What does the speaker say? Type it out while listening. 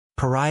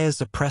pariahs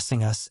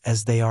oppressing us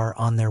as they are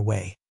on their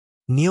way.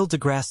 Neil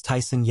deGrasse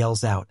Tyson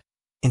yells out,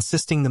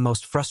 insisting the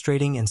most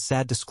frustrating and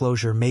sad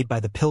disclosure made by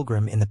the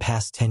Pilgrim in the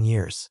past 10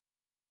 years.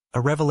 A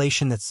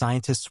revelation that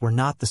scientists were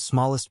not the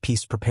smallest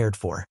piece prepared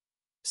for,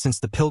 since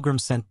the Pilgrim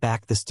sent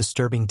back this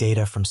disturbing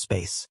data from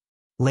space.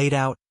 Laid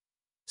out,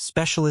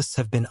 specialists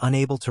have been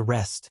unable to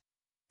rest,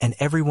 and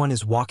everyone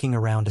is walking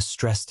around a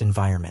stressed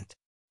environment.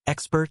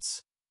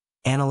 Experts,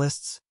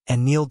 analysts,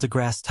 and Neil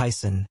deGrasse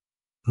Tyson,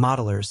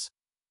 modelers,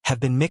 have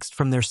been mixed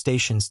from their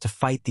stations to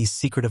fight these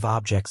secretive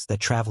objects that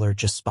Traveler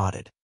just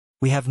spotted.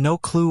 We have no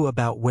clue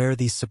about where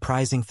these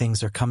surprising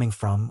things are coming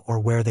from or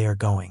where they are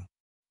going.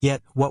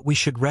 Yet, what we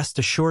should rest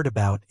assured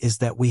about is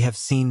that we have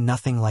seen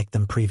nothing like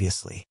them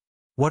previously.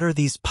 What are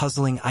these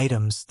puzzling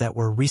items that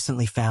were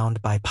recently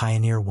found by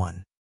Pioneer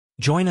 1?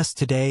 Join us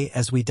today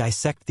as we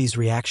dissect these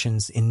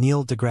reactions in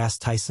Neil deGrasse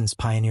Tyson's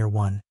Pioneer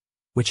 1,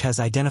 which has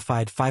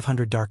identified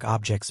 500 dark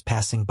objects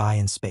passing by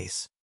in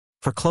space.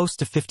 For close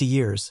to 50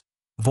 years,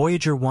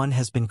 Voyager 1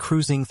 has been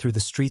cruising through the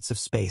streets of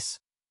space,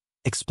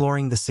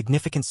 exploring the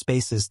significant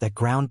spaces that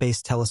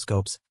ground-based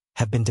telescopes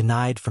have been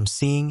denied from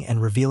seeing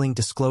and revealing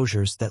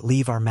disclosures that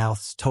leave our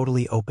mouths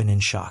totally open in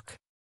shock.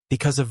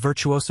 Because of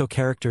virtuoso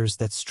characters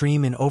that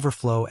stream in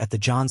overflow at the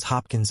Johns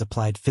Hopkins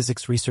Applied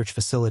Physics Research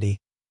Facility,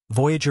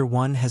 Voyager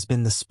 1 has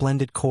been the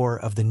splendid core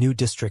of the new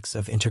districts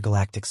of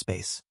intergalactic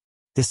space.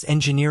 This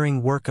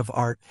engineering work of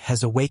art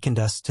has awakened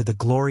us to the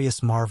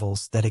glorious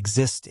marvels that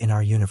exist in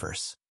our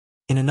universe.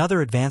 In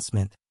another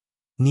advancement,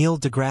 Neil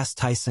deGrasse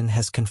Tyson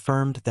has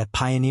confirmed that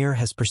Pioneer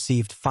has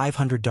perceived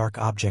 500 dark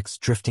objects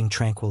drifting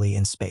tranquilly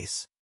in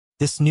space.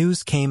 This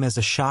news came as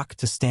a shock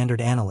to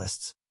standard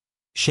analysts,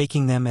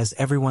 shaking them as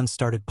everyone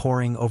started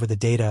poring over the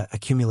data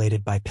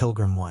accumulated by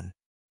Pilgrim 1.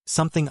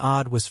 Something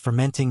odd was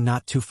fermenting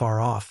not too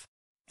far off,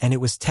 and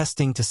it was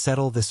testing to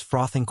settle this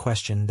frothing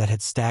question that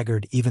had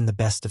staggered even the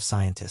best of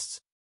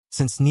scientists.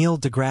 Since Neil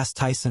deGrasse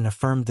Tyson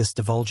affirmed this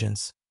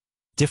divulgence,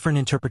 different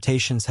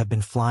interpretations have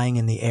been flying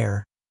in the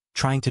air,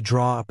 trying to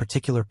draw a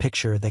particular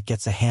picture that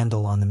gets a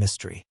handle on the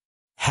mystery.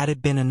 Had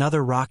it been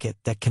another rocket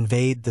that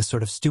conveyed the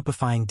sort of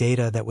stupefying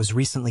data that was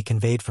recently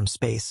conveyed from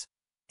space,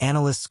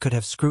 analysts could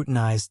have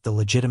scrutinized the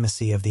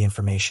legitimacy of the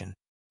information.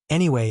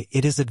 Anyway,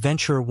 it is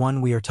Adventurer 1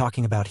 we are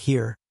talking about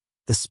here,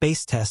 the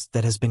space test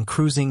that has been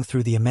cruising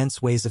through the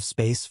immense ways of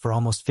space for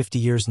almost 50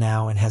 years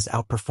now and has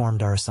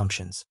outperformed our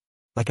assumptions.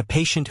 Like a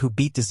patient who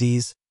beat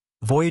disease,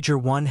 Voyager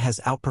 1 has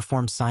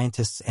outperformed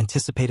scientists'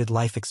 anticipated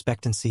life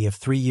expectancy of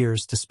 3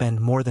 years to spend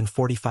more than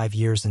 45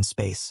 years in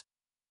space,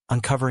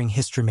 uncovering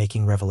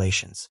history-making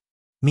revelations.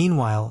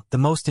 Meanwhile, the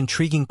most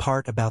intriguing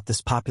part about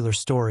this popular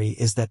story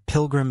is that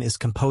Pilgrim is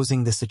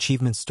composing this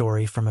achievement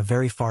story from a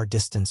very far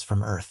distance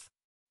from Earth.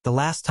 The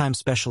last time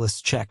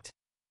specialists checked,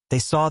 they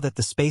saw that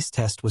the space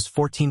test was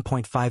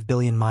 14.5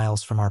 billion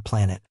miles from our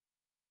planet,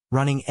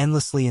 running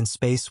endlessly in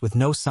space with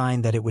no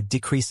sign that it would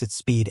decrease its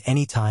speed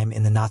anytime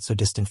in the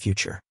not-so-distant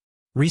future.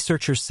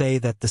 Researchers say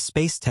that the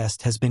space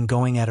test has been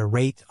going at a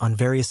rate on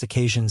various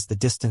occasions the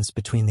distance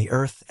between the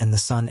Earth and the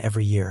Sun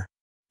every year.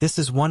 This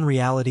is one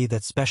reality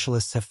that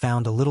specialists have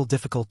found a little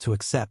difficult to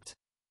accept,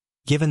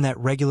 given that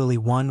regularly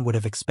one would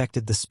have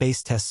expected the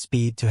space test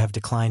speed to have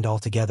declined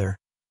altogether,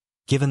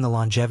 given the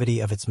longevity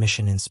of its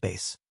mission in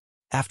space.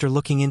 After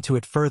looking into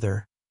it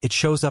further, it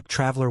shows up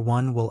Traveler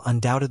 1 will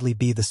undoubtedly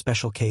be the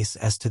special case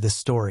as to this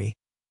story,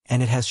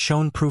 and it has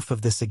shown proof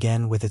of this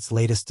again with its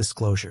latest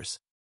disclosures.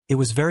 It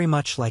was very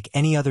much like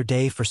any other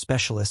day for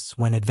specialists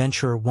when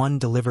Adventurer 1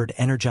 delivered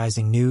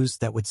energizing news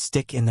that would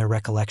stick in their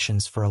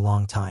recollections for a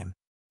long time.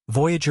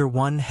 Voyager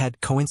 1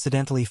 had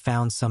coincidentally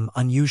found some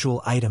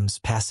unusual items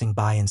passing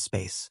by in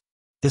space.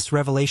 This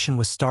revelation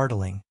was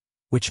startling,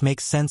 which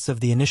makes sense of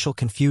the initial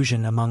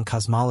confusion among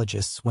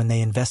cosmologists when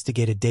they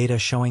investigated data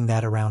showing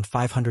that around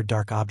 500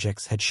 dark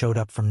objects had showed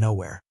up from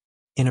nowhere.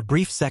 In a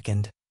brief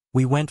second,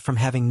 we went from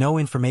having no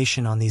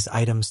information on these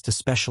items to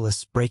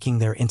specialists breaking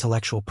their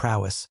intellectual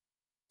prowess,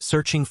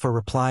 searching for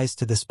replies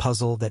to this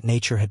puzzle that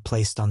nature had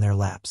placed on their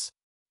laps.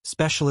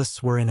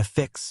 Specialists were in a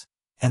fix,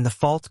 and the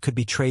fault could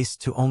be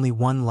traced to only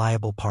one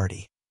liable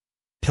party: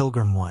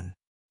 Pilgrim 1.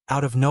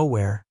 Out of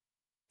nowhere,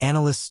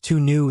 analysts too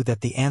knew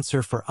that the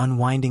answer for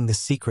unwinding the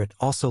secret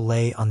also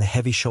lay on the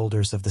heavy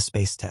shoulders of the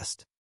space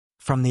test.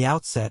 From the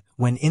outset,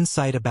 when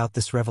insight about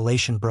this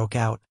revelation broke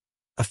out,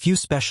 a few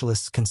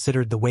specialists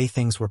considered the way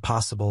things were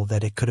possible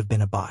that it could have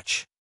been a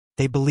botch.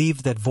 They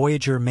believed that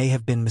Voyager may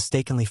have been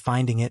mistakenly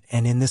finding it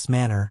and in this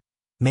manner,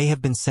 may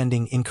have been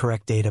sending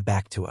incorrect data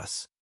back to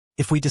us.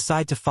 If we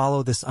decide to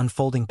follow this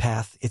unfolding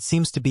path, it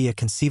seems to be a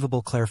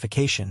conceivable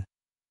clarification,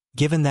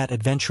 given that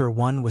Adventurer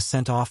 1 was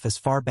sent off as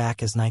far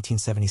back as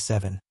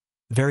 1977,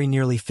 very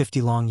nearly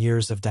 50 long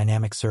years of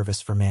dynamic service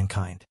for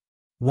mankind.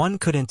 One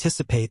could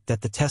anticipate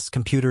that the test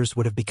computers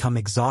would have become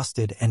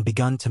exhausted and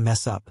begun to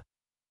mess up,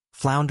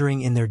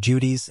 floundering in their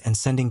duties and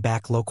sending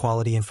back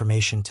low-quality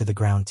information to the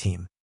ground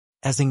team.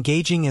 As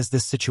engaging as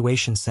this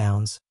situation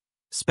sounds,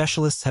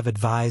 specialists have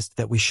advised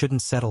that we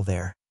shouldn't settle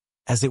there,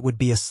 as it would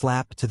be a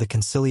slap to the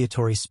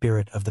conciliatory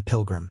spirit of the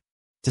Pilgrim.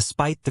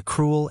 Despite the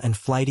cruel and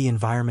flighty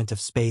environment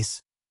of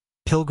space,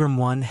 Pilgrim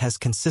 1 has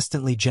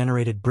consistently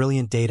generated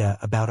brilliant data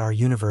about our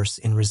universe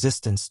in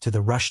resistance to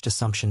the rushed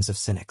assumptions of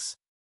cynics.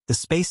 The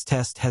space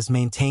test has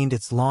maintained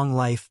its long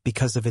life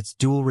because of its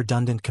dual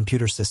redundant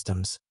computer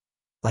systems,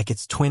 like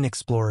its twin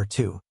Explorer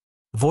 2.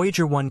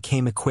 Voyager 1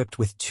 came equipped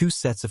with 2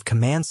 sets of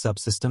command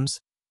subsystems,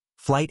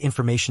 Flight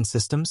Information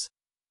Systems,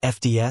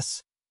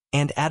 FDS,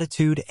 and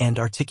Attitude and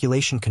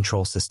Articulation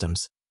Control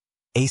Systems,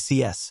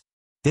 ACS.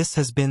 This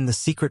has been the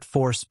secret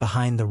force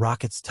behind the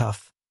rocket's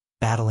tough,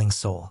 battling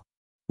soul.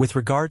 With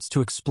regards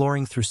to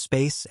exploring through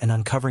space and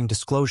uncovering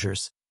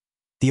disclosures,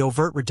 the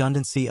overt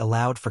redundancy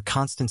allowed for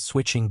constant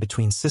switching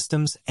between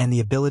systems and the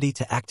ability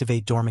to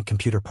activate dormant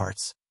computer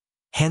parts,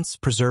 hence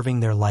preserving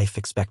their life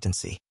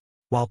expectancy.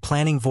 While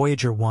planning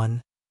Voyager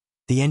 1,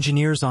 the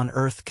engineers on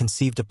Earth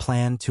conceived a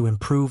plan to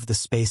improve the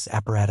space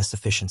apparatus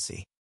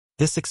efficiency.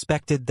 This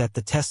expected that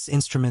the test's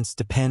instruments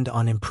depend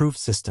on improved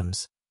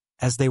systems,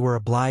 as they were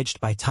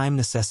obliged by time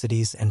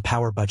necessities and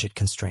power budget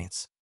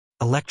constraints.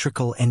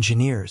 Electrical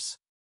engineers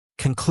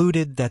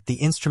concluded that the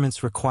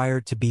instruments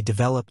required to be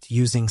developed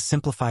using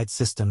simplified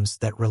systems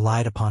that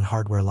relied upon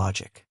hardware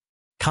logic.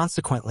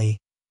 Consequently,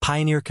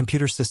 Pioneer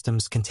computer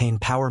systems contain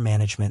power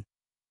management,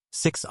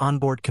 6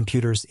 onboard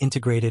computers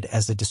integrated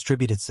as a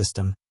distributed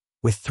system,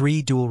 with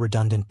 3 dual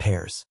redundant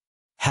pairs.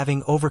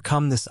 Having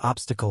overcome this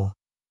obstacle,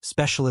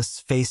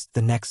 specialists faced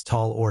the next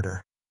tall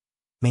order: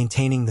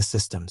 maintaining the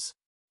systems.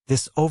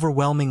 This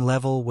overwhelming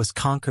level was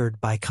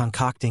conquered by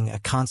concocting a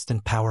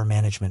constant power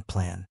management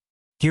plan.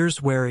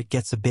 Here's where it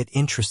gets a bit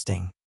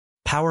interesting.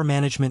 Power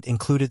management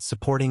included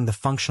supporting the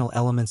functional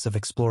elements of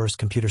Explorer's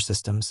computer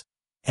systems,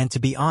 and to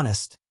be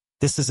honest,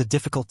 this is a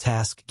difficult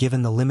task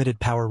given the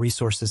limited power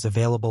resources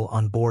available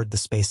on board the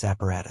space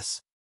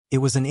apparatus. It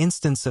was an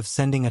instance of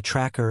sending a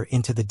tracker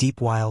into the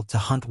deep wild to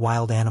hunt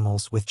wild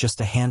animals with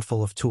just a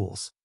handful of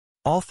tools.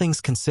 All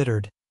things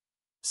considered,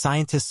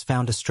 scientists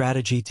found a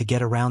strategy to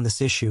get around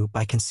this issue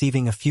by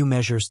conceiving a few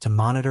measures to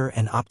monitor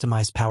and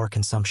optimize power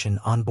consumption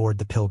on board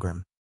the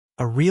Pilgrim.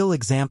 A real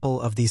example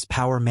of these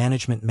power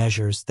management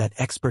measures that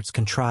experts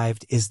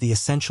contrived is the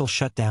essential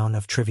shutdown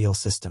of trivial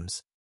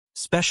systems.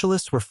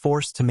 Specialists were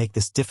forced to make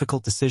this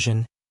difficult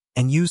decision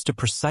and used a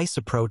precise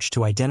approach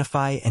to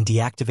identify and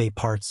deactivate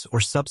parts or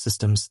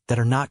subsystems that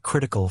are not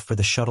critical for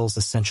the shuttle's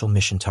essential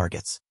mission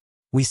targets.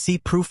 We see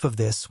proof of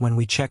this when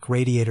we check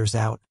radiators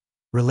out,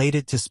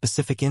 related to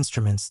specific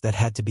instruments that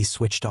had to be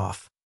switched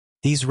off.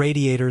 These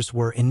radiators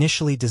were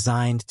initially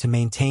designed to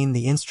maintain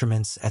the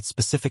instruments at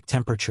specific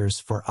temperatures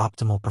for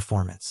optimal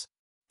performance.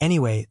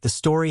 Anyway, the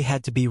story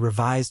had to be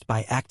revised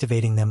by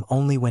activating them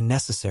only when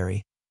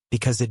necessary,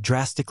 because it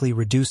drastically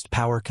reduced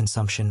power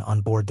consumption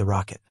on board the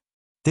rocket.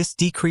 This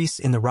decrease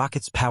in the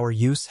rocket's power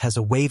use has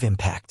a wave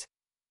impact.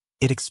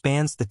 It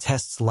expands the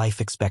test's life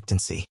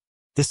expectancy.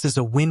 This is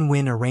a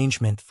win-win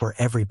arrangement for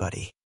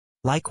everybody.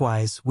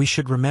 Likewise, we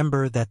should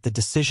remember that the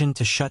decision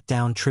to shut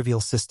down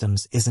trivial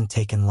systems isn't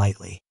taken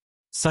lightly.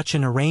 Such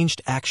an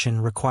arranged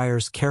action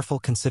requires careful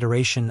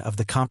consideration of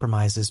the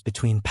compromises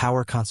between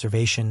power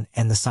conservation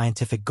and the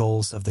scientific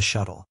goals of the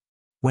shuttle.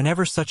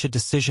 Whenever such a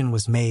decision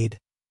was made,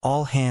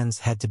 all hands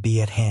had to be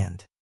at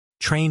hand.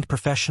 Trained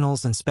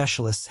professionals and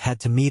specialists had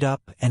to meet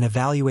up and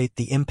evaluate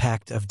the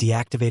impact of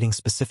deactivating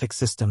specific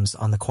systems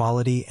on the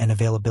quality and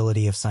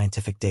availability of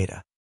scientific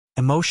data.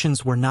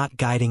 Emotions were not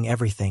guiding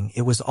everything,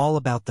 it was all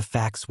about the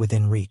facts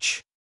within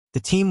reach.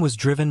 The team was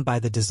driven by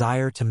the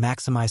desire to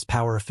maximize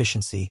power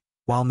efficiency,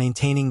 while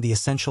maintaining the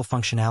essential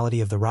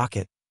functionality of the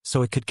rocket,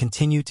 so it could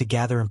continue to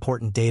gather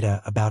important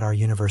data about our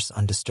universe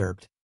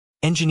undisturbed.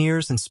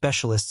 Engineers and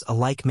specialists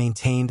alike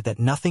maintained that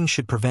nothing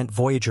should prevent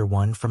Voyager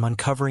 1 from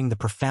uncovering the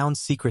profound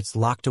secrets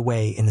locked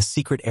away in the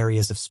secret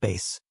areas of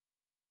space.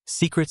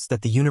 Secrets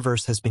that the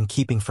universe has been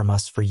keeping from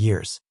us for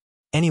years.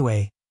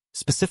 Anyway,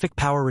 specific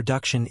power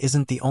reduction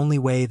isn't the only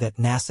way that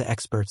NASA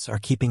experts are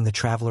keeping the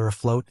traveler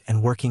afloat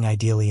and working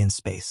ideally in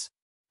space.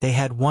 They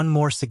had one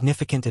more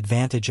significant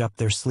advantage up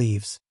their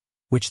sleeves,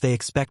 which they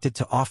expected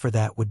to offer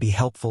that would be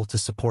helpful to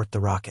support the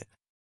rocket.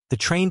 The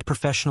trained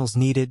professionals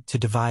needed to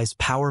devise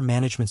power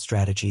management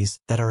strategies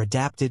that are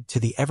adapted to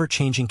the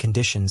ever-changing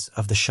conditions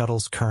of the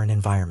shuttle's current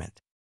environment.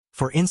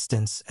 For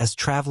instance, as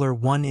Traveler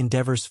 1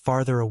 endeavors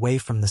farther away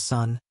from the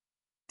Sun,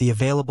 the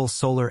available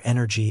solar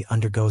energy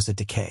undergoes a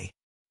decay.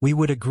 We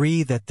would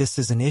agree that this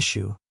is an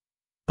issue,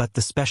 but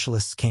the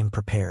specialists came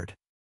prepared.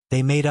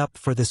 They made up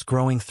for this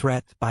growing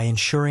threat by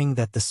ensuring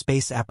that the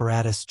space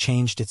apparatus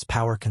changed its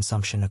power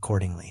consumption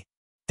accordingly.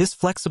 This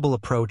flexible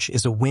approach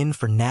is a win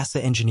for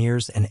NASA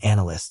engineers and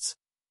analysts,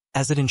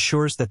 as it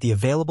ensures that the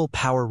available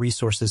power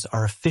resources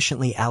are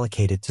efficiently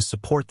allocated to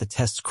support the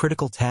test's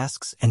critical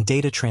tasks and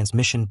data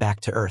transmission back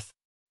to Earth.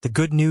 The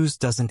good news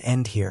doesn't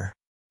end here.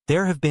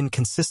 There have been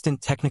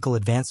consistent technical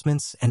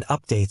advancements and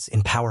updates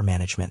in power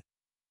management,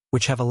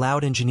 which have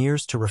allowed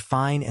engineers to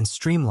refine and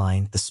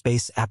streamline the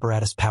space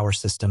apparatus power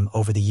system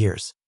over the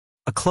years.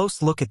 A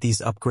close look at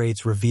these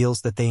upgrades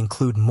reveals that they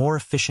include more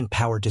efficient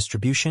power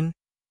distribution,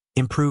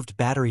 improved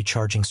battery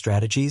charging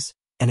strategies,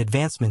 and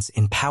advancements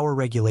in power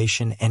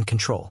regulation and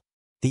control.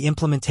 The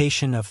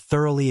implementation of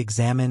thoroughly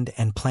examined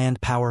and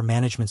planned power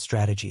management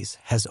strategies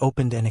has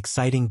opened an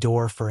exciting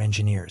door for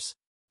engineers.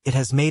 It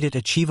has made it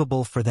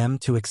achievable for them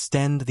to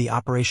extend the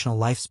operational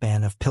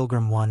lifespan of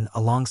Pilgrim 1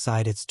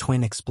 alongside its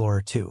twin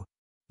Explorer 2.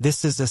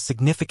 This is a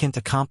significant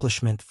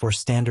accomplishment for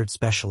standard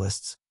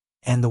specialists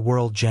and the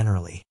world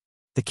generally.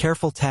 The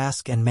careful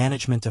task and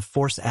management of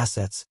force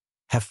assets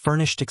have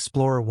furnished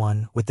Explorer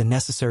 1 with the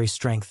necessary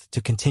strength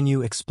to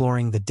continue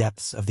exploring the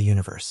depths of the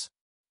universe.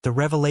 The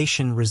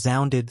revelation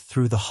resounded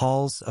through the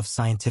halls of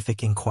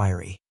scientific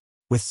inquiry.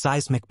 With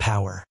seismic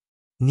power,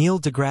 Neil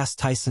deGrasse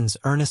Tyson's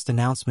earnest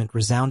announcement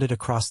resounded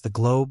across the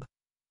globe,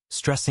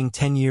 stressing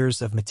 10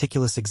 years of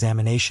meticulous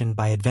examination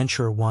by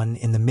Adventurer 1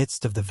 in the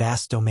midst of the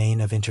vast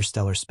domain of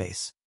interstellar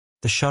space.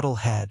 The shuttle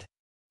had,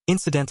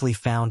 incidentally,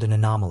 found an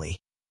anomaly.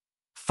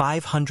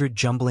 500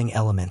 jumbling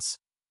elements,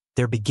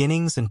 their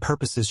beginnings and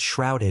purposes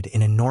shrouded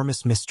in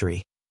enormous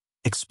mystery,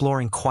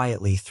 exploring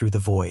quietly through the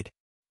void.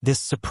 This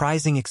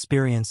surprising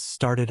experience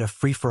started a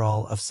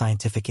free-for-all of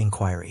scientific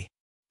inquiry.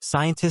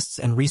 Scientists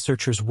and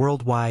researchers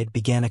worldwide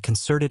began a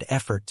concerted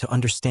effort to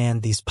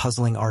understand these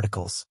puzzling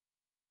articles,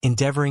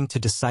 endeavoring to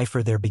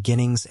decipher their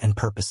beginnings and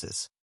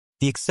purposes.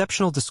 The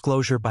exceptional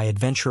disclosure by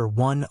Adventurer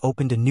 1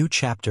 opened a new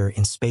chapter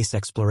in space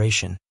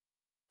exploration,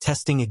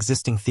 testing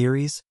existing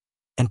theories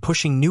and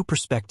pushing new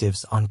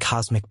perspectives on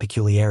cosmic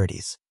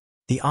peculiarities.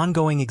 The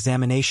ongoing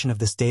examination of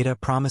this data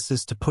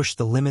promises to push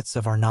the limits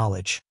of our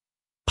knowledge,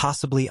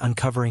 possibly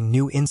uncovering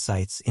new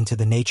insights into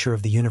the nature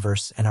of the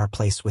universe and our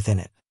place within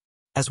it.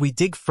 As we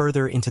dig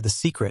further into the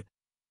secret,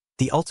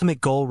 the ultimate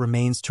goal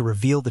remains to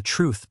reveal the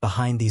truth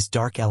behind these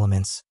dark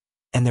elements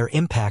and their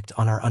impact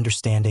on our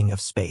understanding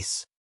of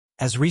space.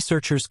 As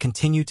researchers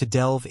continue to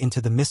delve into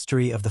the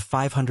mystery of the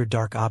 500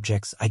 dark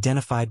objects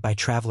identified by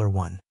Traveler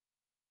 1,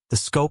 the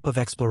scope of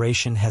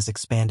exploration has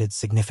expanded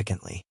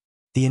significantly.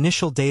 The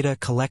initial data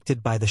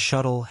collected by the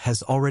shuttle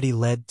has already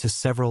led to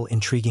several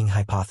intriguing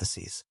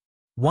hypotheses.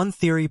 One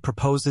theory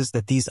proposes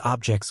that these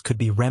objects could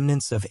be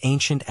remnants of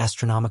ancient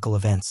astronomical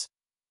events,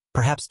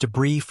 perhaps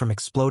debris from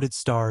exploded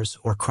stars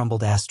or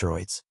crumbled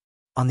asteroids.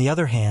 On the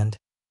other hand,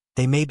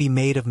 they may be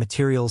made of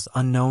materials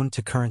unknown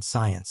to current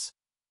science,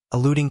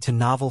 alluding to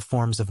novel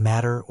forms of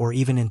matter or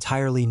even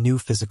entirely new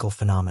physical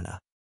phenomena.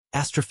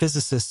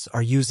 Astrophysicists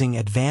are using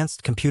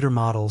advanced computer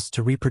models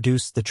to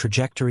reproduce the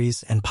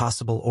trajectories and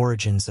possible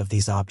origins of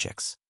these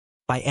objects.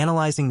 By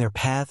analyzing their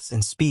paths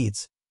and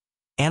speeds,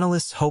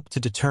 analysts hope to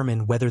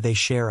determine whether they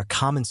share a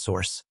common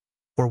source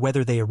or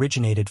whether they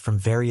originated from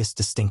various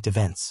distinct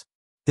events.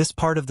 This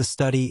part of the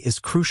study is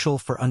crucial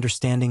for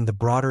understanding the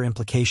broader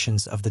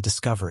implications of the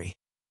discovery,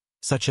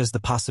 such as the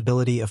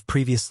possibility of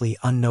previously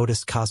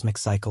unnoticed cosmic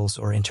cycles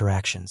or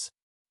interactions.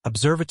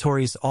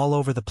 Observatories all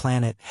over the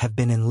planet have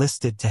been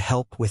enlisted to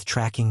help with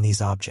tracking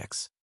these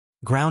objects.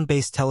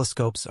 Ground-based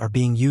telescopes are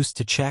being used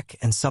to check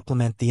and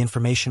supplement the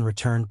information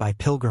returned by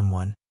Pilgrim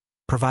 1,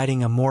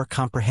 providing a more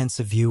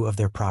comprehensive view of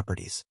their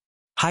properties.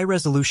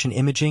 High-resolution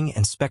imaging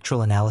and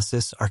spectral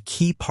analysis are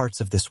key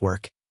parts of this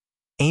work,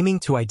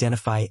 aiming to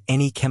identify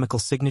any chemical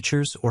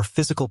signatures or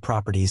physical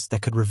properties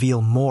that could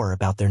reveal more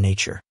about their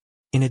nature.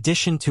 In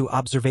addition to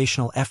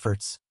observational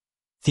efforts,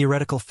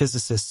 theoretical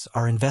physicists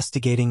are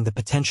investigating the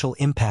potential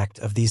impact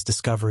of these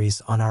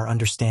discoveries on our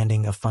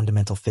understanding of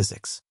fundamental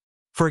physics.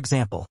 For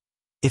example,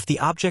 if the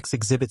objects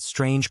exhibit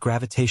strange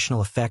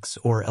gravitational effects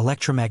or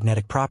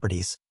electromagnetic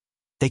properties,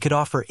 they could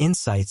offer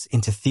insights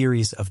into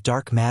theories of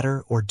dark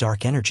matter or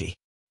dark energy.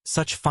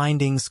 Such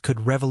findings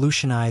could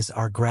revolutionize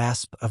our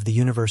grasp of the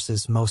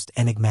universe's most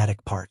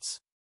enigmatic parts.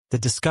 The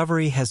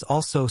discovery has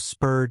also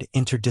spurred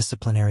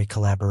interdisciplinary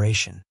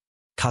collaboration.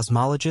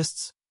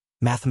 Cosmologists,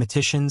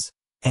 mathematicians,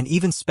 and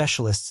even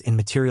specialists in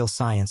material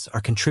science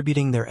are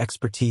contributing their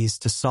expertise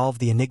to solve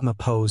the enigma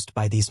posed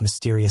by these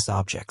mysterious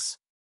objects.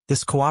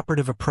 This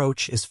cooperative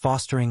approach is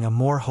fostering a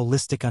more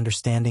holistic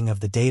understanding of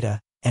the data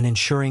and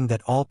ensuring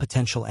that all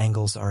potential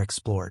angles are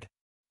explored.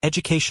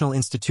 Educational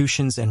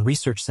institutions and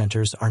research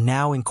centers are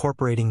now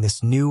incorporating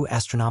this new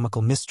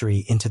astronomical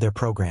mystery into their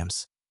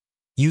programs,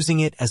 using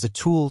it as a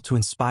tool to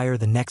inspire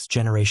the next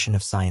generation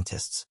of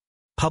scientists.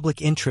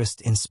 Public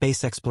interest in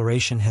space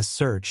exploration has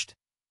surged,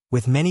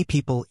 with many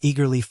people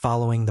eagerly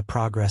following the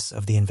progress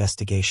of the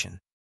investigation.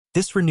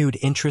 This renewed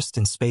interest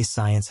in space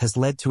science has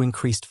led to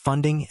increased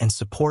funding and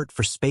support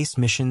for space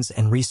missions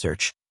and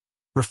research,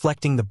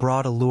 reflecting the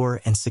broad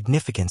allure and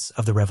significance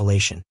of the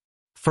revelation.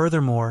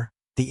 Furthermore,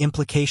 the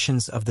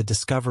implications of the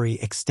discovery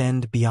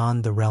extend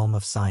beyond the realm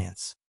of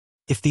science.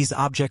 If these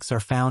objects are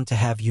found to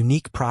have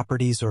unique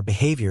properties or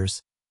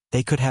behaviors,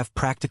 they could have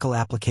practical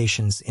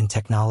applications in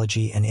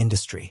technology and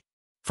industry.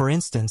 For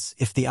instance,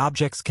 if the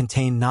objects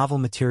contain novel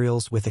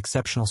materials with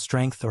exceptional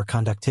strength or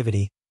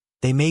conductivity,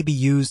 they may be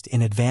used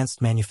in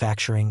advanced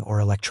manufacturing or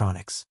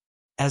electronics.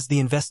 As the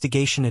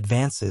investigation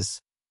advances,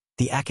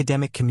 the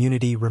academic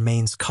community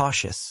remains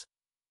cautious,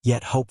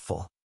 yet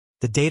hopeful.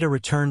 The data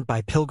returned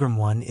by Pilgrim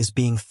 1 is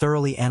being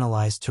thoroughly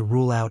analyzed to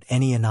rule out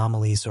any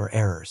anomalies or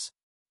errors.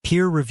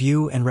 Peer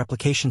review and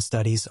replication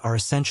studies are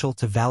essential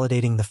to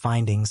validating the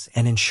findings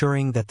and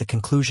ensuring that the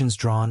conclusions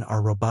drawn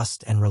are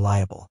robust and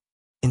reliable.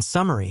 In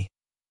summary,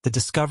 the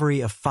discovery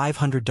of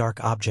 500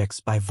 dark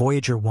objects by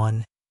Voyager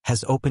 1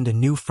 has opened a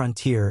new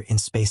frontier in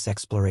space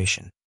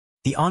exploration.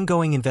 The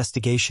ongoing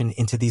investigation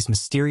into these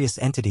mysterious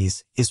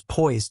entities is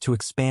poised to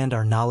expand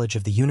our knowledge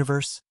of the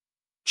universe,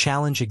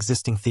 challenge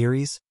existing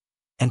theories,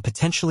 and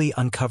potentially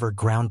uncover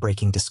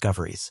groundbreaking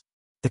discoveries.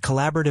 The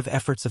collaborative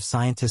efforts of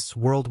scientists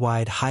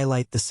worldwide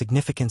highlight the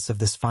significance of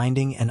this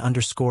finding and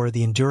underscore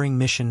the enduring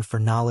mission for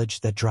knowledge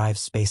that drives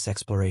space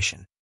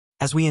exploration.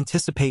 As we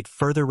anticipate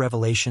further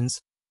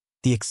revelations,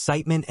 the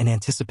excitement and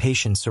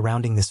anticipation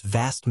surrounding this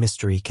vast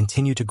mystery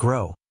continue to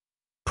grow,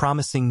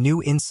 promising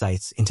new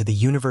insights into the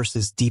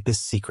universe's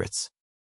deepest secrets.